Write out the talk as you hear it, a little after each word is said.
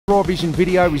Raw Vision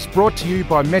video is brought to you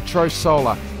by Metro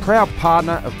Solar, proud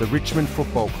partner of the Richmond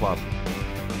Football Club.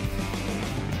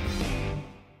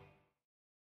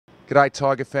 G'day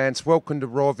Tiger fans, welcome to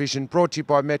Raw Vision, brought to you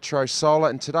by Metro Solar,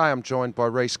 and today I'm joined by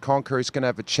Reece Conca, who's going to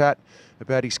have a chat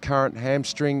about his current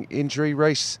hamstring injury.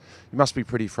 Reece, you must be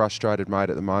pretty frustrated, mate,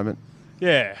 at the moment.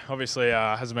 Yeah, obviously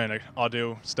hasn't been an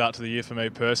ideal start to the year for me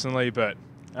personally, but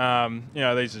you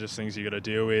know, these are just things you got to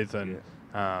deal with, and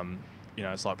you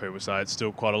know, it's like people say, it's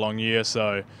still quite a long year,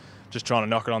 so just trying to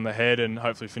knock it on the head and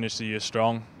hopefully finish the year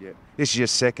strong. Yeah. This is your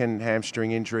second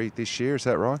hamstring injury this year, is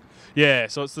that right? Yeah,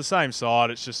 so it's the same side,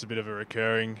 it's just a bit of a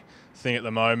recurring thing at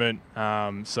the moment.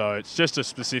 So it's just a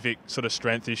specific sort of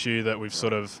strength issue that we've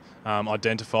sort of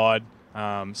identified.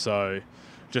 So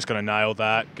just got to nail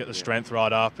that, get the strength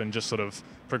right up, and just sort of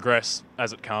progress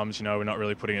as it comes. You know, we're not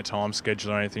really putting a time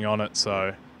schedule or anything on it,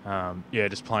 so yeah,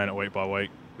 just playing it week by week.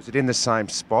 Was it in the same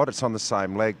spot? It's on the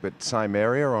same leg, but same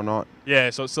area or not? Yeah,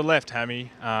 so it's the left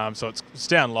hammy, so it's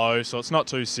down low, so it's not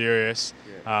too serious.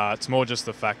 It's more just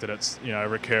the fact that it's, you know, a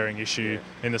recurring issue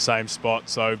in the same spot,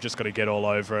 so we've just got to get all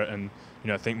over it and, you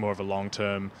know, think more of a long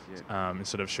term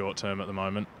instead of short term at the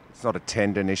moment. It's not a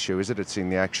tendon issue, is it? It's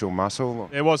in the actual muscle?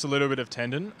 There was a little bit of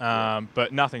tendon,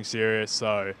 but nothing serious,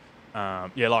 so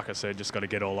yeah, like I said, just got to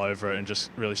get all over it and just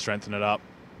really strengthen it up.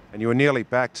 And you were nearly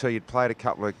back too. You'd played a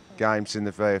couple of games in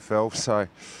the VFL, so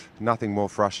nothing more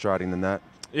frustrating than that.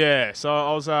 Yeah, so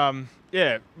I was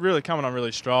yeah, really coming on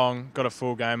really strong. Got a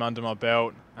full game under my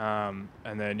belt, and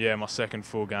then yeah, my second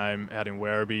full game out in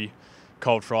Werribee.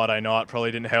 Cold Friday night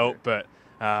probably didn't help, but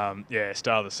yeah,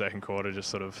 start of the second quarter just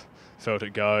sort of felt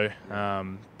it go.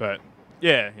 But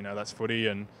yeah, you know, that's footy,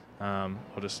 and I'll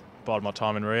just bide my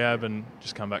time in rehab and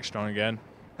just come back strong again.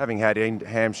 Having had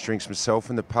hamstrings myself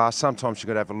in the past, sometimes you've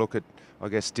got to have a look at, I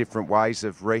guess, different ways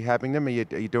of rehabbing them. Are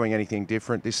you doing anything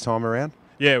different this time around?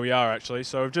 Yeah, we are actually.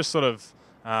 So we've just sort of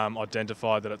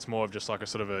identified that it's more of just like a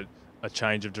sort of a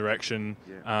change of direction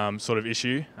sort of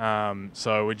issue.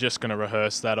 So we're just going to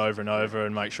rehearse that over and over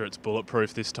and make sure it's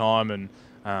bulletproof this time, and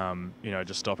you know,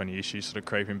 just stop any issues sort of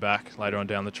creeping back later on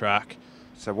down the track.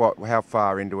 So how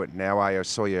far into it now are you? I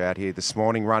saw you out here this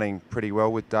morning running pretty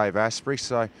well with Dave Asprey,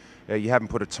 so you haven't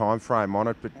put a time frame on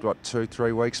it, but what,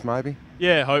 2-3 weeks maybe?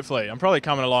 Yeah, hopefully. I'm probably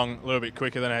coming along a little bit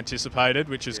quicker than anticipated,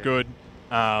 which is good.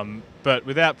 But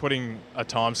without putting a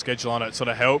time schedule on it, sort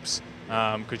of helps,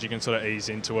 because you can sort of ease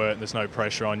into it and there's no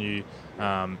pressure on you,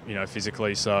 you know,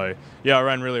 physically. So yeah, I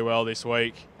ran really well this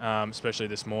week, especially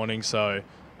this morning. So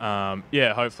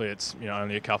yeah, hopefully it's, you know,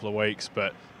 only a couple of weeks,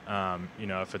 but you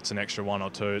know, if it's an extra 1 or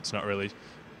 2, it's not really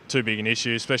too big an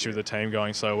issue, especially with the team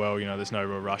going so well. You know, there's no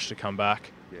real rush to come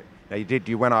back. Yeah. Now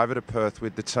you went over to Perth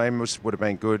with the team. Would have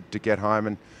been good to get home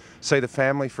and see the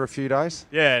family for a few days?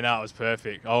 Yeah, no, it was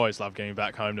perfect. I always love getting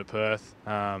back home to Perth.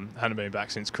 Hadn't been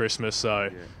back since Christmas, so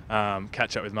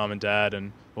catch up with mum and dad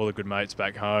and all the good mates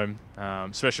back home,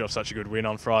 especially off such a good win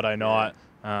on Friday night.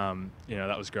 You know,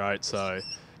 that was great. So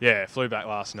yeah, flew back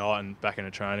last night and back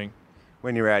into training.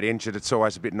 When you're out injured, it's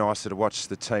always a bit nicer to watch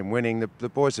the team winning. The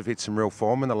boys have hit some real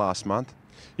form in the last month.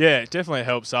 Yeah, it definitely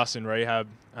helps us in rehab.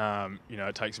 You know,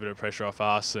 it takes a bit of pressure off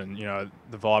us, and, you know,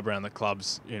 the vibe around the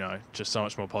club's, you know, just so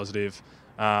much more positive.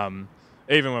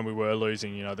 Even when we were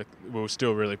losing, you know, we were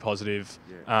still really positive.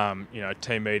 You know,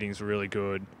 team meetings were really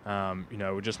good. You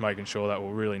know, we're just making sure that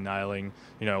we're really nailing,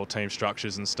 you know, all team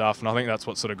structures and stuff. And I think that's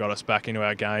what sort of got us back into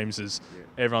our games, is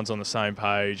everyone's on the same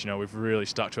page. You know, we've really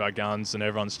stuck to our guns, and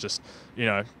everyone's just, you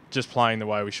know, just playing the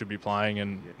way we should be playing.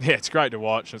 And yeah, it's great to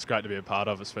watch, and it's great to be a part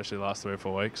of, especially the last 3 or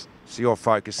 4 weeks. So your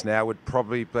focus now would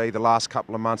probably be the last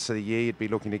couple of months of the year. You'd be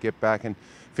looking to get back and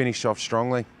finish off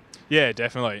strongly. Yeah,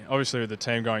 definitely. Obviously, with the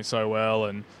team going so well,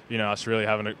 and, you know, us really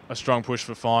having a strong push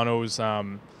for finals, you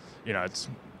know, it's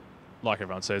like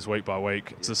everyone says, week by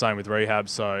week. It's the same with rehab.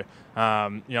 So, you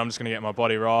know, I'm just going to get my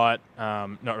body right.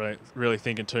 Not really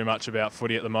thinking too much about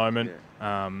footy at the moment.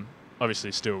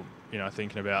 Obviously, still, you know,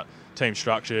 thinking about team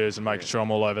structures and making sure I'm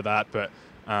all over that. But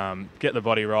get the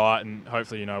body right, and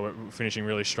hopefully, you know, we're finishing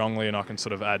really strongly, and I can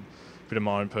sort of add a bit of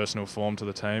my own personal form to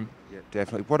the team. Yeah,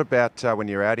 definitely. What about when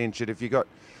you're out injured? Have you got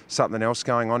something else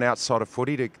going on outside of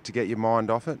footy to get your mind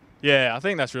off it? Yeah, I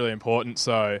think that's really important.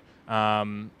 So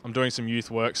I'm doing some youth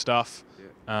work stuff,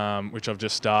 which I've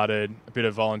just started, a bit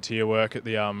of volunteer work at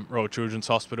the Royal Children's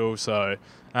Hospital. So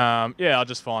yeah, I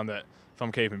just find that if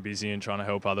I'm keeping busy and trying to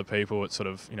help other people, it sort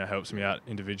of, you know, helps me out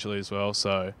individually as well.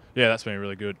 So yeah, that's been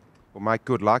really good. Well, mate,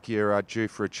 good luck. You're due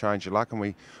for a change of luck, and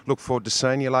we look forward to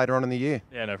seeing you later on in the year.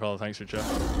 Yeah, no problem. Thanks, Richard.